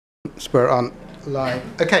We're on live.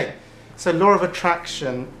 Okay, so law of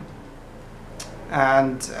attraction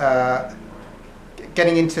and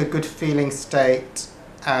getting into a good feeling state,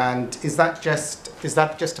 and is that just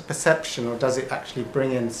a perception, or does it actually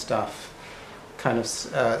bring in stuff,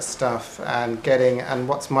 stuff, and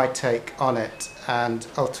what's my take on it? And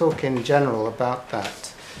I'll talk in general about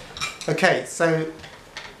that. Okay, so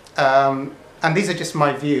and these are just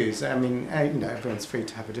my views. I mean, everyone's free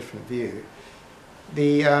to have a different view.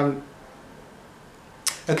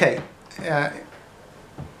 Okay, the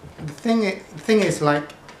thing is,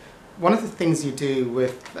 like, one of the things you do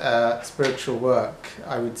with spiritual work,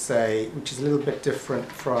 I would say, which is a little bit different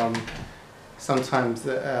from sometimes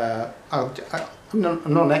I'm not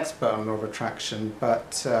an expert on law of attraction,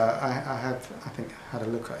 but I have, I think, had a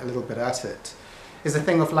look a little bit at it, is the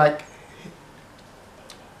thing of, like,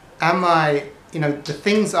 am I, the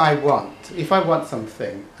things I want, if I want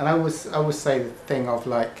something, and I always say the thing of,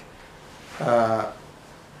 like,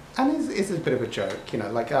 and it's a bit of a joke,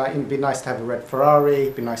 like, it'd be nice to have a red Ferrari,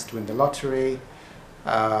 it'd be nice to win the lottery,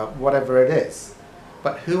 whatever it is.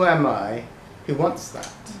 But who am I who wants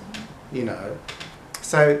that,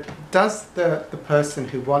 So does the person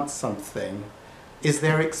who wants something, is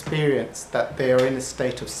their experience that they are in a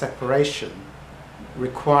state of separation,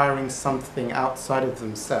 requiring something outside of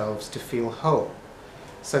themselves to feel whole?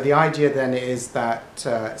 So the idea then is that,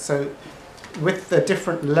 so with the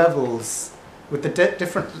different levels, with the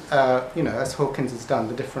different, as Hawkins has done,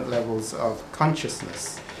 the different levels of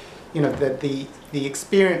consciousness, the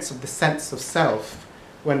experience of the sense of self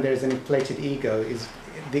when there's an inflated ego is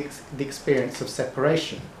the experience of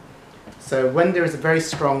separation. So when there is a very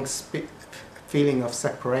strong feeling of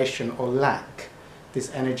separation or lack, this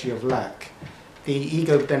energy of lack, the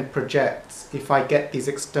ego then projects, if I get these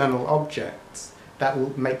external objects, that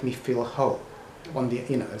will make me feel whole.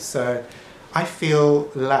 So I feel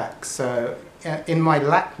lack. So in my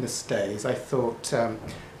lackness days, I thought,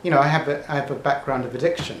 I have a background of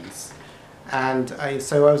addictions, and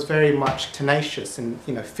so I was very much tenacious and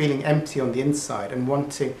feeling empty on the inside and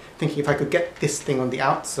thinking if I could get this thing on the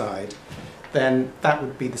outside, then that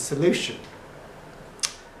would be the solution.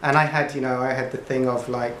 And I had the thing of,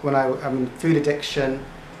 like, when food addiction,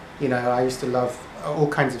 I used to love all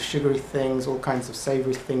kinds of sugary things, all kinds of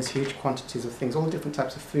savoury things, huge quantities of things, all different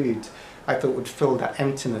types of food I thought would fill that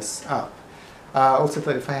emptiness up. I also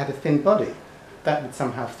thought if I had a thin body, that would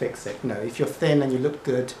somehow fix it. If you're thin and you look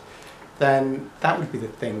good, then that would be the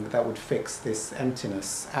thing that would fix this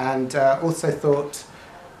emptiness. And also thought,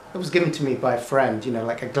 it was given to me by a friend,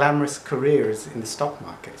 like a glamorous career is in the stock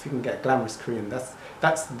market. If you can get a glamorous career, and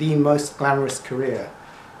that's the most glamorous career.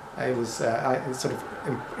 It was sort of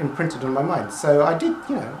imprinted on my mind. So I did,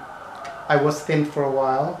 I was thin for a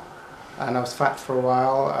while, and I was fat for a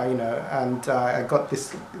while, and I got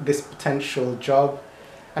this potential job,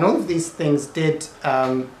 and all of these things did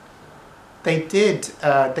they did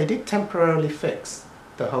temporarily fix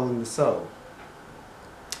the hole in the soul.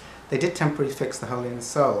 They did temporarily fix the hole in the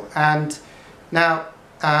soul. And now,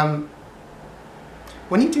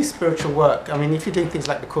 when you do spiritual work, if you're doing things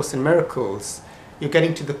like the Course in Miracles, you're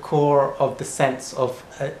getting to the core of the sense of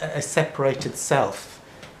a separated self.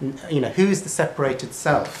 Who is the separated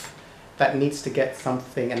self that needs to get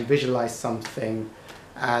something and visualize something,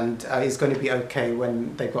 and is going to be okay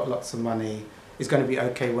when they've got lots of money, is going to be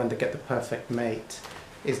okay when they get the perfect mate,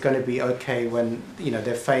 is going to be okay when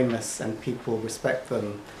they're famous and people respect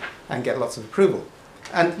them and get lots of approval.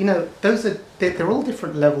 And they're all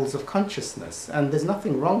different levels of consciousness, and there's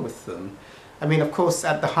nothing wrong with them. Of course,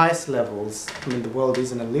 at the highest levels, the world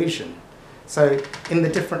is an illusion. So in the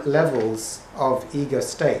different levels of ego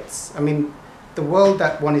states, the world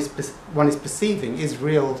that one is perceiving is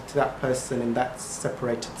real to that person in that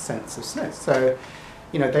separated sense of self. So,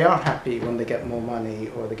 they are happy when they get more money,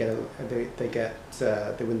 or they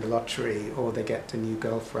win the lottery, or they get a new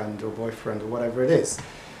girlfriend or boyfriend or whatever it is.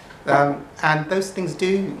 And those things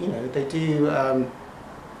do, they do.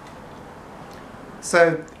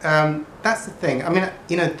 So that's the thing.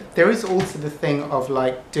 There is also the thing of,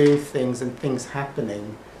 like, doing things and things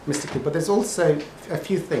happening mystically, but there's also a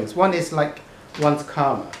few things. One is, like, one's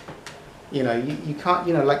karma. You can't,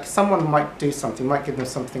 like, someone might do something, might give them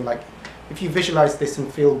something like, if you visualize this and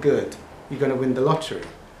feel good, you're going to win the lottery.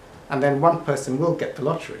 And then one person will get the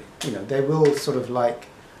lottery. They will sort of, like,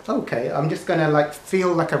 okay, I'm just going to, like,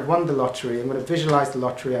 feel like I've won the lottery. I'm going to visualize the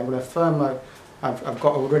lottery. I'm going to affirm I've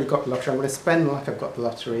already got the lottery. I'm going to spend like I've got the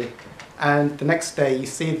lottery. And the next day you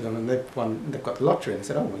see them and they've got the lottery, and they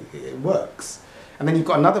said, oh, it works. And then you've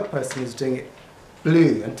got another person who's doing it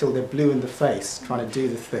blue until they're blue in the face, trying to do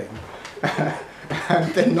the thing.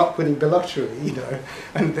 and they're not winning the lottery, you know,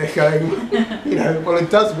 and they're going, you know, well, it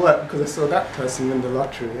does work because I saw that person win the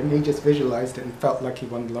lottery, and he just visualized it and felt like he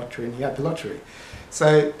won the lottery, and he had the lottery.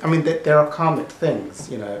 So, I mean, there are karmic things,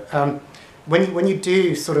 you know. When you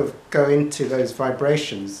do sort of go into those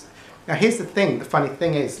vibrations, now here's the thing, the funny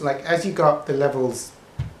thing is, like, as you go up the levels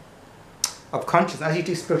of consciousness, as you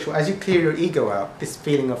do spiritual, as you clear your ego out, this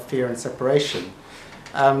feeling of fear and separation,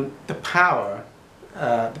 the power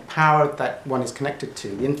that one is connected to,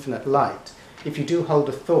 the infinite light, if you do hold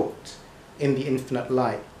a thought in the infinite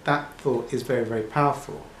light, that thought is very, very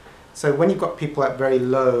powerful. So when you've got people at very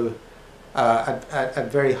low,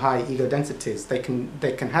 at very high ego densities, they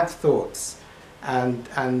can have thoughts, and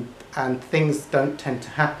things don't tend to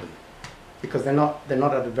happen because they're not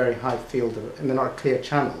at a very high field and they're not a clear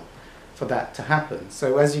channel for that to happen.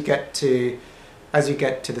 So as you get to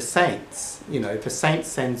the saints, you know, if a saint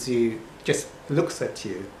sends you, just looks at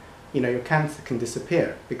you, you know, your cancer can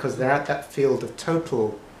disappear because they're at that field of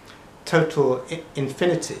total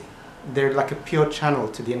infinity. They're like a pure channel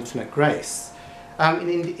to the infinite grace. In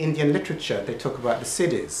Indian literature, they talk about the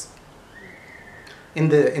siddhis. In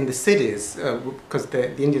the siddhis, because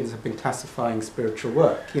the Indians have been classifying spiritual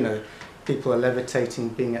work, you know, people are levitating,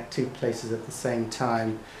 being at two places at the same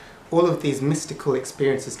time. All of these mystical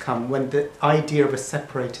experiences come when the idea of a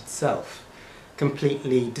separated self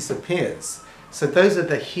completely disappears. So those are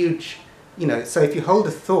the huge, you know, so if you hold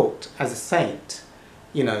a thought as a saint,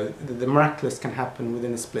 you know, the miraculous can happen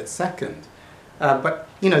within a split second. But,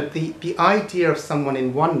 you know, the idea of someone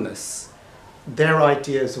in oneness, their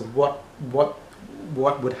ideas of what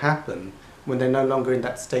would happen when they're no longer in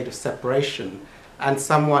that state of separation, and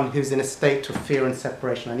someone who's in a state of fear and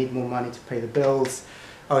separation, I need more money to pay the bills,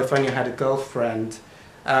 oh, if only I had a girlfriend,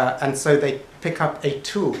 and so they pick up a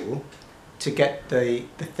tool to get the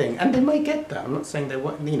thing, and they may get that. I'm not saying they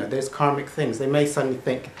won't, you know, there's karmic things. They may suddenly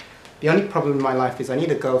think, the only problem in my life is I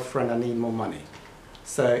need a girlfriend, I need more money.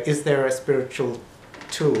 So is there a spiritual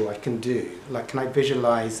tool I can do? Like, can I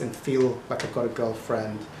visualize and feel like I've got a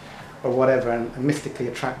girlfriend or whatever, and mystically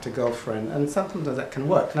attract a girlfriend? And sometimes that can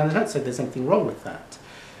work. And I don't say there's anything wrong with that.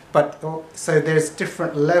 But, so there's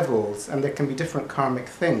different levels, and there can be different karmic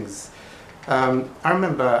things. I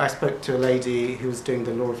remember I spoke to a lady who was doing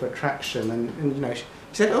the law of attraction, and you know, she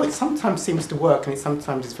said, oh, it sometimes seems to work, and it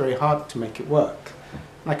sometimes is very hard to make it work.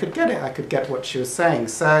 And I could get it, I could get what she was saying.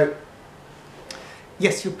 So,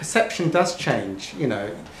 yes, your perception does change, you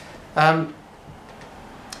know.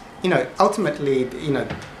 Ultimately, you know,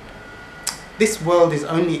 this world is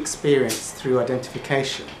only experienced through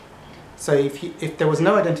identification. So if there was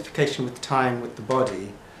no identification with time, with the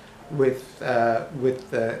body, with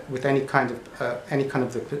any kind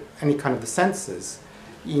of the senses,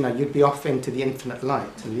 you know, you'd be off into the infinite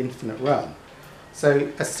light and the infinite realm.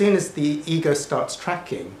 So as soon as the ego starts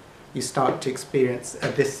tracking, you start to experience a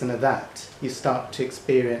this and a that. You start to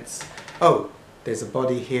experience, oh, there's a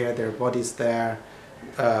body here, there are bodies there.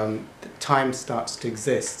 Time starts to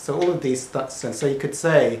exist. So all of these thoughts, and so you could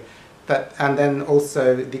say that, and then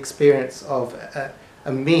also the experience of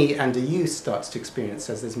a me and a you starts to experience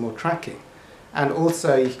as there's more tracking. And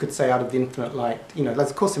also you could say out of the infinite light, you know,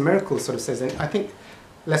 as A Course in Miracles sort of says, and I think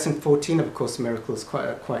Lesson 14 of A Course in Miracles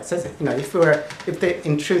quite says it. You know, if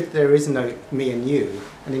in truth there is no me and you,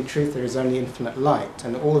 and in truth there is only infinite light,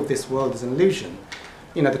 and all of this world is an illusion.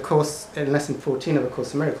 You know, the Course in Lesson 14 of A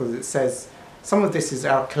Course in Miracles, it says some of this is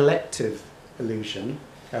our collective illusion,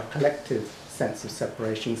 our collective sense of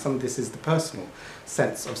separation. Some of this is the personal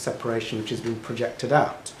sense of separation which has been projected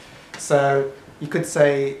out. So you could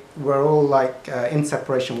say we're all like in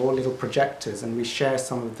separation, we're all little projectors, and we share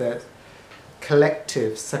some of the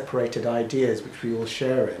collective separated ideas which we all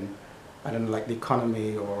share in, I don't know, like the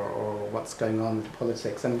economy or what's going on with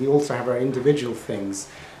politics, and we also have our individual things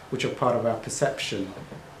which are part of our perception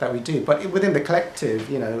that we do. But within the collective,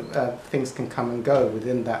 you know, things can come and go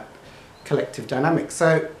within that collective dynamic.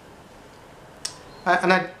 So,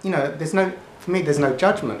 you know, for me, there's no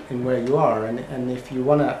judgment in where you are, and if you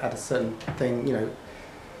want to, at a certain thing, you know,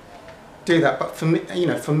 do that. But for me, you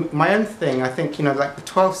know, for my own thing, I think, you know, like the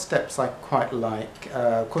 12 steps I quite like,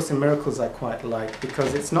 Course in Miracles I quite like,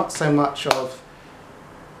 because it's not so much of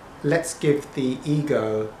let's give the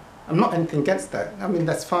ego, I'm not anything against that, I mean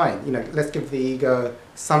that's fine, you know, let's give the ego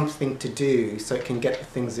something to do so it can get the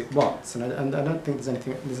things it wants, and I don't think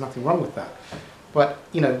there's nothing wrong with that. But,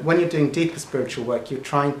 you know, when you're doing deeper spiritual work, you're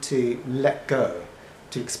trying to let go,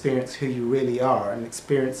 to experience who you really are, and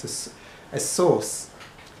experience a source.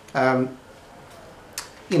 You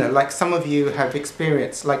know, like some of you have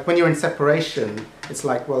experienced, like when you're in separation, it's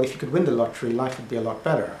like, well, if you could win the lottery, life would be a lot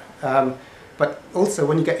better. But also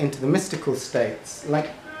when you get into the mystical states,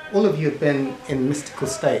 like all of you have been in mystical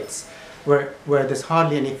states where there's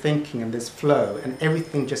hardly any thinking and there's flow and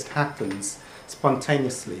everything just happens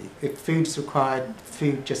spontaneously. If food's required,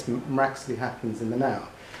 food just miraculously happens in the now.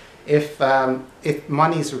 If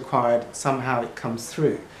money is required, somehow it comes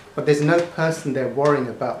through. But there's no person there worrying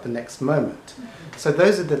about the next moment. So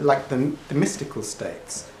those are the mystical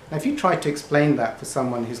states. Now if you try to explain that for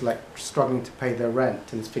someone who's like struggling to pay their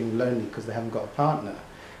rent and is feeling lonely because they haven't got a partner,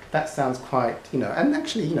 that sounds quite, and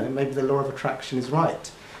actually, maybe the law of attraction is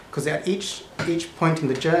right. Because at each point in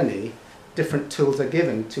the journey, different tools are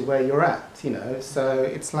given to where you're at, so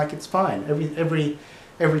it's like it's fine.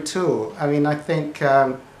 Every tool. I mean, I think,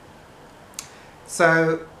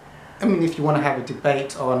 if you want to have a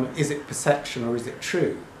debate on is it perception or is it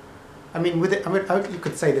true, you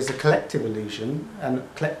could say there's a collective illusion and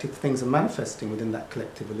collective things are manifesting within that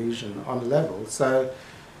collective illusion on a level. So,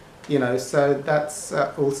 so that's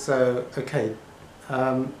also okay.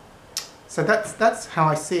 So that's how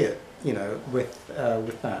I see it,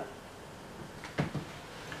 with that.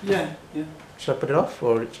 Yeah. Should I put it off,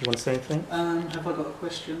 or do you want to say anything? Have I got a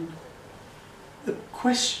question? The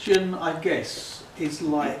question, I guess, is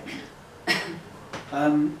like,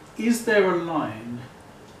 is there a line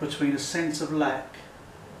between a sense of lack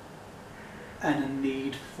and a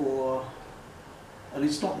need for, and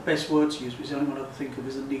it's not the best word to use, but it's the only one I can think of,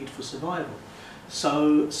 is a need for survival.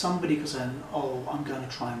 So somebody could say, oh, I'm going to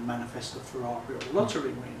try and manifest a Ferrari or a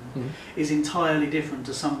lottery win, is entirely different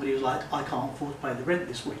to somebody who's like, I can't afford to pay the rent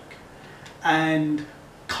this week. And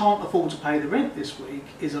can't afford to pay the rent this week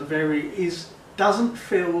doesn't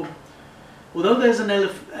feel, although there's an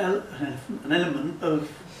element of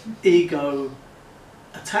ego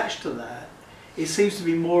attached to that, it seems to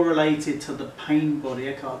be more related to the pain body,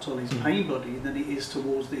 Eckhart Tolle's pain body, than it is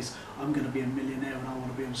towards this, I'm going to be a millionaire and I want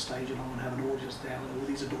to be on stage and I want to have an audience there and all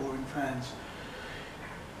these adoring fans.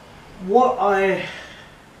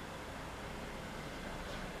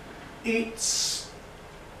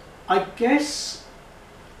 I guess,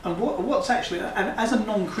 and what's actually, and as a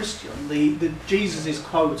non-Christian, the Jesus'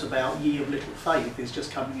 quote about ye of little faith is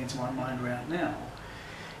just coming into my mind right now,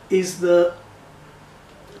 is that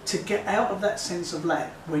to get out of that sense of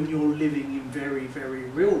lack when you're living in very, very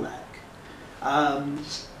real lack,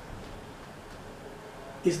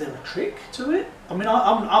 is there a trick to it? I mean,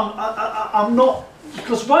 I'm not,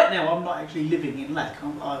 because right now I'm not actually living in lack.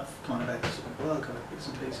 I've kind of had sort of work, I've had bits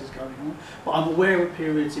and pieces going on, but I'm aware of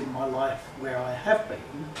periods in my life where I have been.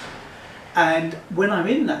 And when I'm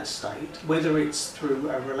in that state, whether it's through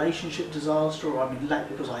a relationship disaster, or I'm in lack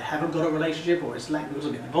because I haven't got a relationship, or it's lack because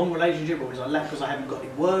I'm in the wrong relationship, or it's lack because I haven't got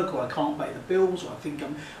any work, or I can't pay the bills, or I think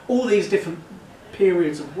I'm, all these different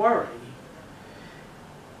periods of worry,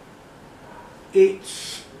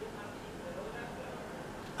 it's,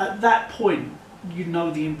 at that point, you know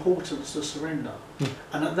the importance to surrender.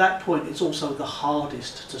 And at that point, it's also the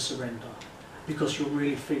hardest to surrender, because you're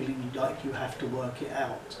really feeling like you have to work it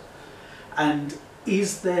out. And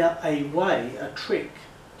is there a way, a trick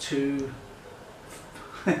to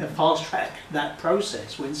fast track that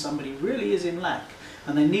process when somebody really is in lack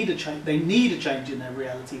and they need a change in their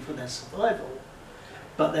reality for their survival,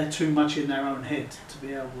 but they're too much in their own head to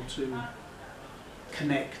be able to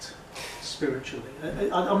connect spiritually?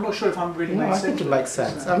 I'm not sure if I'm really making sense. I think it makes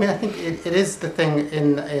sense. I mean, I think it is the thing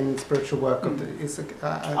in spiritual work.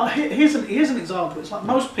 Here's an example. It's like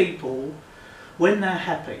most people, when they're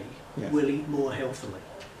happy, will eat more healthily,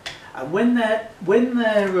 and when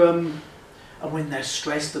they're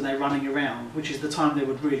stressed and they're running around, which is the time they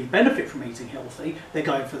would really benefit from eating healthy, they're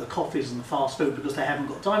going for the coffees and the fast food because they haven't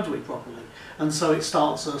got time to eat properly, and so it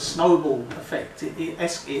starts a snowball effect. It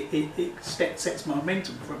sets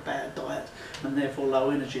momentum for a bad diet and therefore low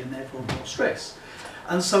energy and therefore more stress.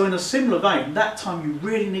 And so in a similar vein, that time you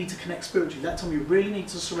really need to connect spiritually, that time you really need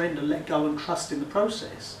to surrender, let go and trust in the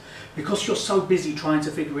process. Because you're so busy trying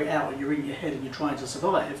to figure it out and you're in your head and you're trying to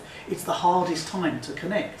survive, it's the hardest time to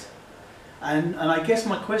connect. And I guess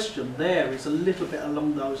my question there is a little bit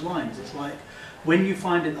along those lines. It's like, when you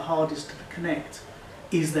find it the hardest to connect,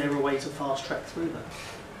 is there a way to fast track through that?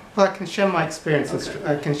 Well, I can share my experiences. Okay.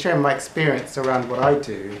 I can share my experience around what I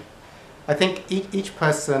do. I think each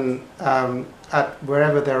person, at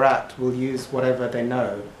wherever they're at, will use whatever they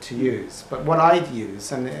know to use. But what I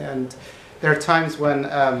use, and there are times when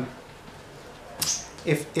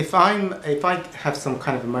if I have some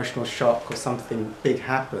kind of emotional shock or something big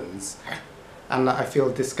happens, and I feel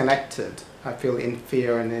disconnected, I feel in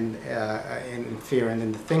fear and in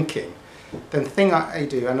the thinking, then the thing I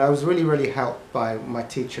do, and I was really, really helped by my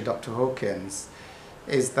teacher, Dr. Hawkins,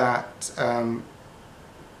 is that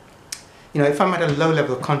you know, if I'm at a low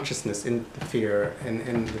level of consciousness in the fear,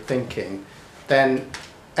 in the thinking, then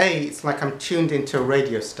it's like I'm tuned into a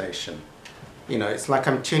radio station. You know, it's like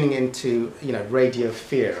I'm tuning into, you know, radio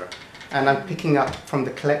fear, and I'm picking up from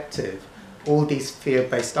the collective all these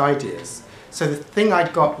fear-based ideas. So the thing I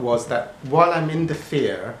got was that while I'm in the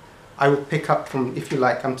fear, I will pick up from, if you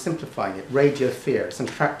like, I'm simplifying it, radio fear. It's an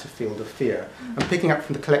attractive field of fear. I'm picking up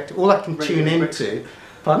from the collective. All I can tune into.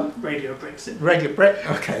 Pardon? Radio Brexit.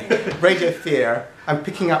 Okay. Radio fear. I'm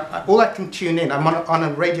picking up, all I can tune in, I'm on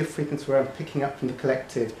a radio frequency where I'm picking up from the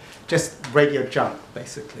collective, just radio junk,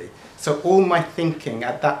 basically. So all my thinking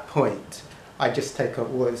at that point, I just take up,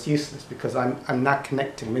 well, it's useless because I'm now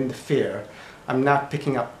connecting, I'm in the fear. I'm now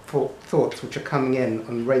picking up thoughts which are coming in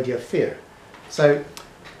on radio fear. So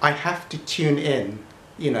I have to tune in,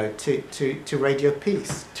 you know, to radio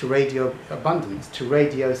peace, to radio abundance, to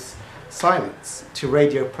radio silence, to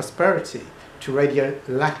radio prosperity, to radio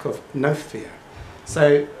lack of no fear.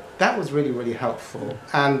 So that was really, really helpful.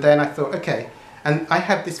 And then I thought, okay, and I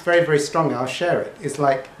have this very, very strong, I'll share it. It's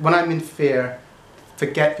like, when I'm in fear,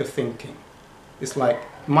 forget your thinking. It's like,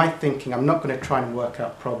 my thinking, I'm not going to try and work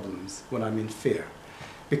out problems when I'm in fear.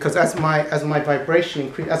 Because as my vibration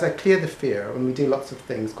increases, as I clear the fear, when we do lots of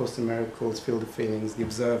things, Course in Miracles, Field of Feelings, The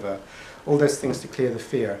Observer, all those things to clear the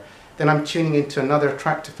fear, then I'm tuning into another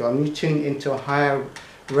attractive field. I'm tuning into a higher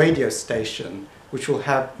radio station, which will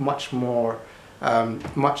have much more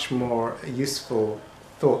useful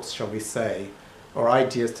thoughts, shall we say, or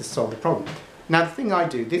ideas to solve the problem. Now, the thing I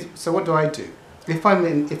do, so what do I do? If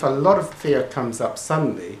a lot of fear comes up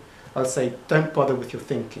suddenly, I'll say, don't bother with your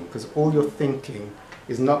thinking, because all your thinking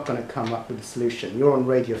is not going to come up with a solution. You're on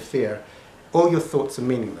radio fear. All your thoughts are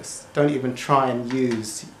meaningless. Don't even try and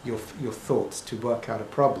use your thoughts to work out a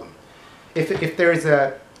problem. If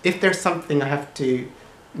there's something I have to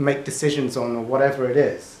make decisions on, or whatever it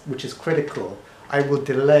is, which is critical, I will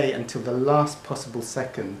delay until the last possible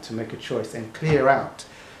second to make a choice and clear out.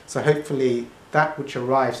 So hopefully that which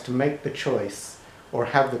arrives to make the choice or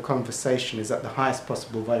have the conversation is at the highest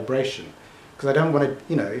possible vibration. Because I don't want to,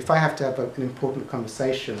 you know, if I have to have an important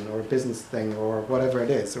conversation or a business thing or whatever it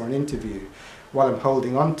is, or an interview, while I'm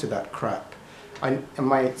holding on to that crap, and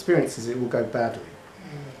my experience is it will go badly.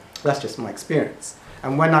 That's just my experience.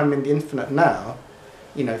 And when I'm in the infinite now,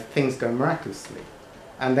 you know, things go miraculously.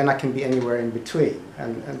 And then I can be anywhere in between.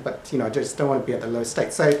 But, you know, I just don't want to be at the lowest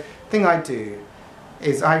state. So the thing I do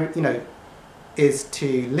is is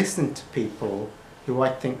to listen to people who I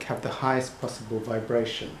think have the highest possible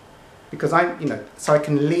vibration. Because so I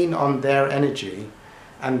can lean on their energy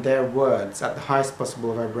and their words at the highest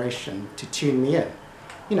possible vibration to tune me in.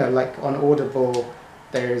 You know, like on Audible,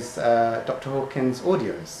 there's Dr. Hawkins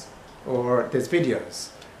audios, or there's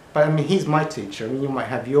videos. But I mean, he's my teacher. I mean, you might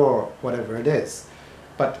have your whatever it is.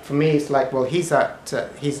 But for me, it's like, well, he's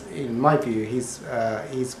in my view, he's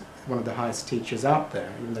one of the highest teachers out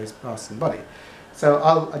there, even though he's past in body. So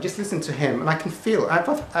I just listen to him, and I can feel.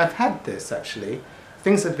 I've had this actually.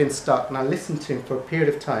 Things have been stuck, and I listen to him for a period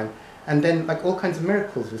of time, and then like all kinds of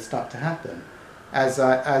miracles will start to happen, and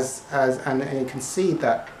you can see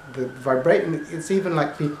that the vibrating. It's even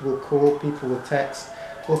like people will call, people will text,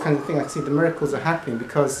 all kinds of things. I can see the miracles are happening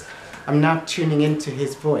because I'm now tuning into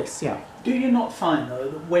his voice. Yeah. Do you not find though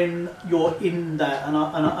that when you're in that, and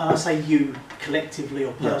I say you collectively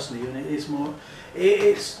or personally, and it is more. Do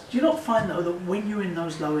you not find though that when you're in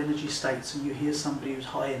those low energy states and you hear somebody who's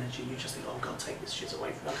high energy, you just think, oh God, take this shit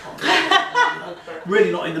away from me, I can't.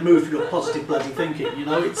 Really not in the mood for your positive bloody thinking, you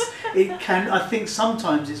know. I think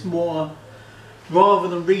sometimes it's more, rather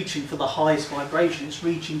than reaching for the highest vibration, it's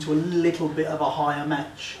reaching to a little bit of a higher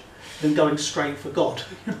match than going straight for God.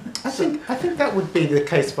 I think that would be the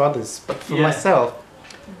case for others, but for myself,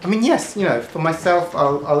 I mean, yes, you know, for myself,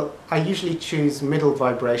 I usually choose middle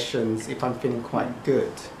vibrations if I'm feeling quite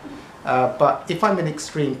good. But if I'm in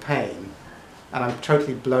extreme pain and I'm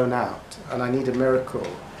totally blown out and I need a miracle,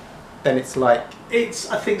 then it's like... I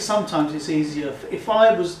think sometimes it's easier, if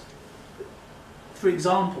I was, for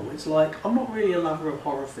example, it's like, I'm not really a lover of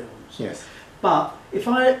horror films. Yes. But if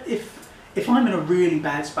I'm in a really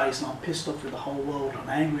bad space and I'm pissed off with the whole world, I'm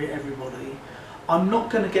angry at everybody, I'm not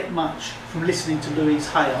going to get much from listening to Louise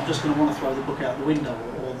Hay. I'm just going to want to throw the book out the window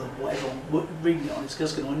or whatever I'm reading it on. It's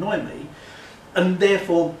just going to annoy me. And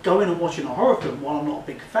therefore, going and watching a horror film, while I'm not a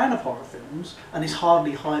big fan of horror films, and it's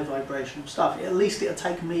hardly high vibrational stuff, at least it'll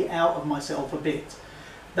take me out of myself a bit.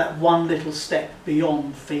 That one little step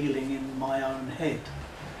beyond feeling in my own head.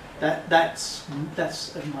 That might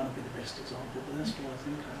not be the best example, but that's what I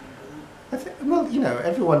think. Well, you know,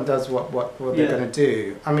 everyone does what they're going to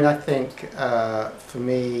do. I mean, I think for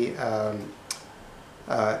me,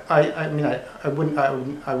 I mean, I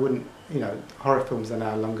wouldn't. You know, horror films are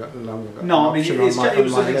now longer. No, I mean, it was an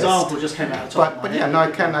list. example just came out of the top of my But head. yeah, no,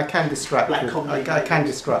 I can distract. Black I can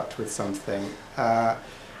distract with something,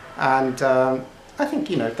 and I think,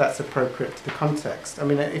 you know, that's appropriate to the context. I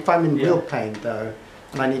mean, if I'm in real pain though,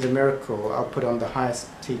 and I need a miracle, I'll put on the highest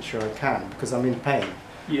teacher I can because I'm in pain.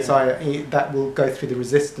 Yeah. So that will go through the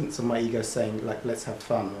resistance of my ego saying, like, let's have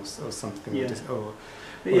fun or something. Yeah. Or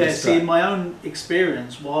Yeah, distract. see, in my own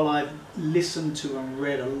experience, while I've listened to and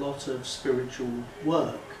read a lot of spiritual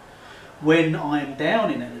work, when I'm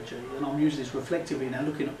down in energy, and I'm using this reflectively now,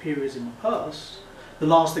 looking at periods in my past, the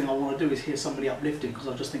last thing I want to do is hear somebody uplifting because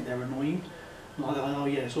I just think they're annoying. Like, oh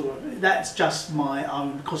yeah, it's all right. That's just my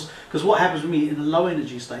own, because what happens with me in a low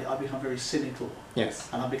energy state, I become very cynical. Yes.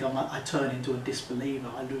 And I turn into a disbeliever,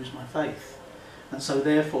 I lose my faith. And so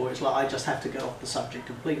therefore it's like I just have to get off the subject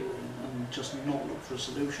completely and just not look for a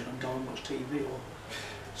solution and go and watch TV or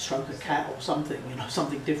stroke a cat or something, you know,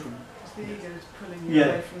 something different. Because the ego is pulling you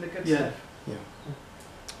away from the good stuff. Yeah.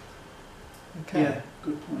 Okay. Yeah,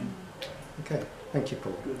 good point. Okay, thank you,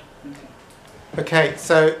 Paul. Good, thank you. Okay,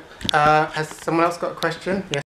 so has someone else got a question? Yes.